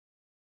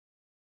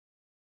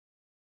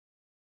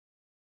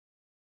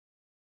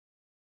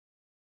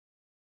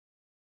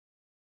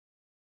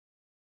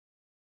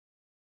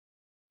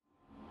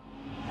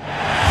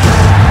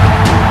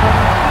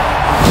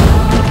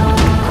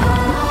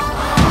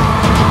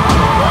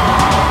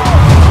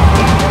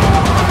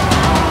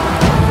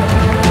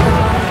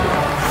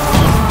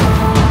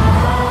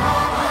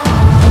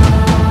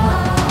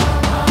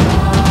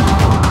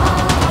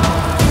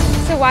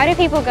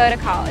people go to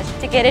college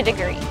to get a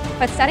degree,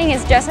 but studying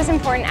is just as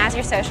important as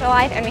your social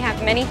life, and we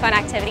have many fun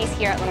activities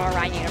here at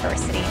Lenoir-Rhyne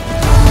University.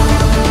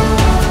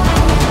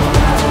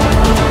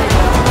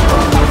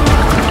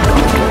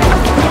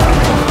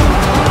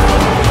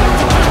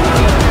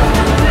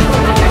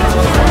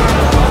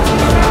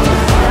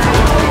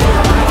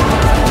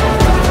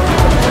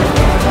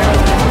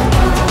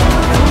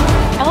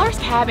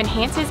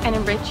 Enhances and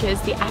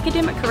enriches the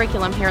academic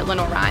curriculum here at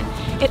Lenoir-Rhyne.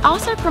 It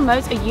also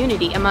promotes a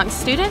unity among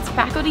students,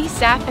 faculty,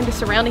 staff, and the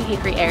surrounding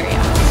Hickory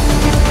area.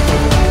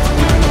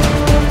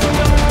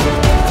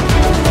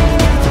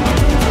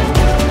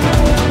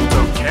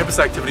 So Campus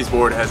Activities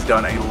Board has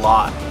done a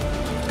lot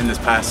in this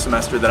past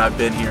semester that I've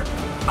been here.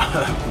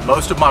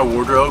 Most of my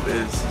wardrobe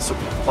is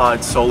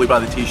supplied solely by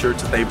the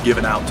t-shirts that they've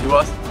given out to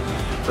us.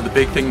 But the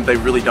big thing that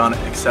they've really done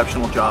an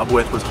exceptional job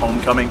with was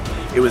homecoming.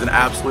 It was an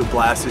absolute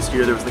blast this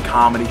year. There was the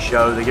comedy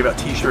show. They gave out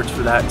t-shirts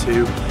for that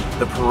too.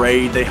 The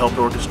parade, they helped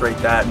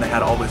orchestrate that, and they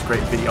had all this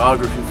great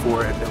videography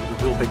for it. There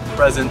was a real big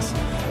presence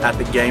at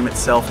the game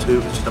itself too.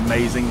 It was just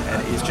amazing,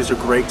 and it's just a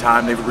great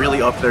time. They've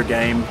really upped their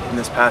game in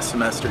this past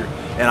semester,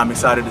 and I'm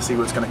excited to see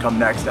what's going to come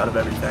next out of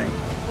everything.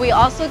 We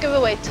also give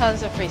away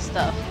tons of free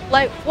stuff.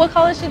 Like, what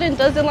college student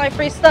doesn't like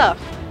free stuff?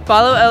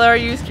 Follow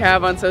LRU's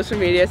CAB on social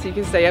media so you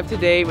can stay up to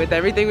date with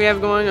everything we have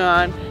going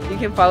on. You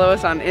can follow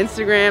us on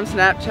Instagram,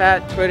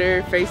 Snapchat,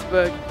 Twitter,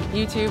 Facebook,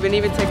 YouTube, and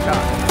even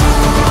TikTok.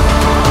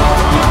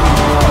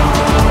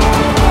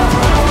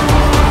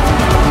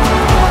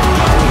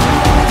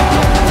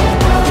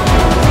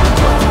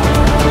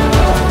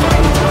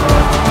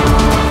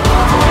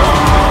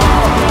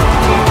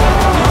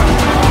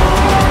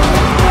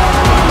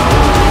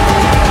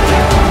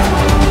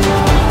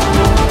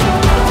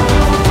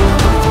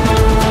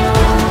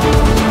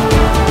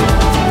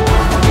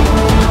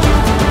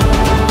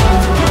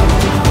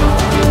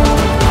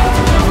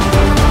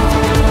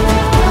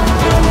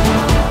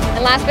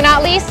 Last but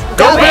not least,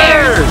 Go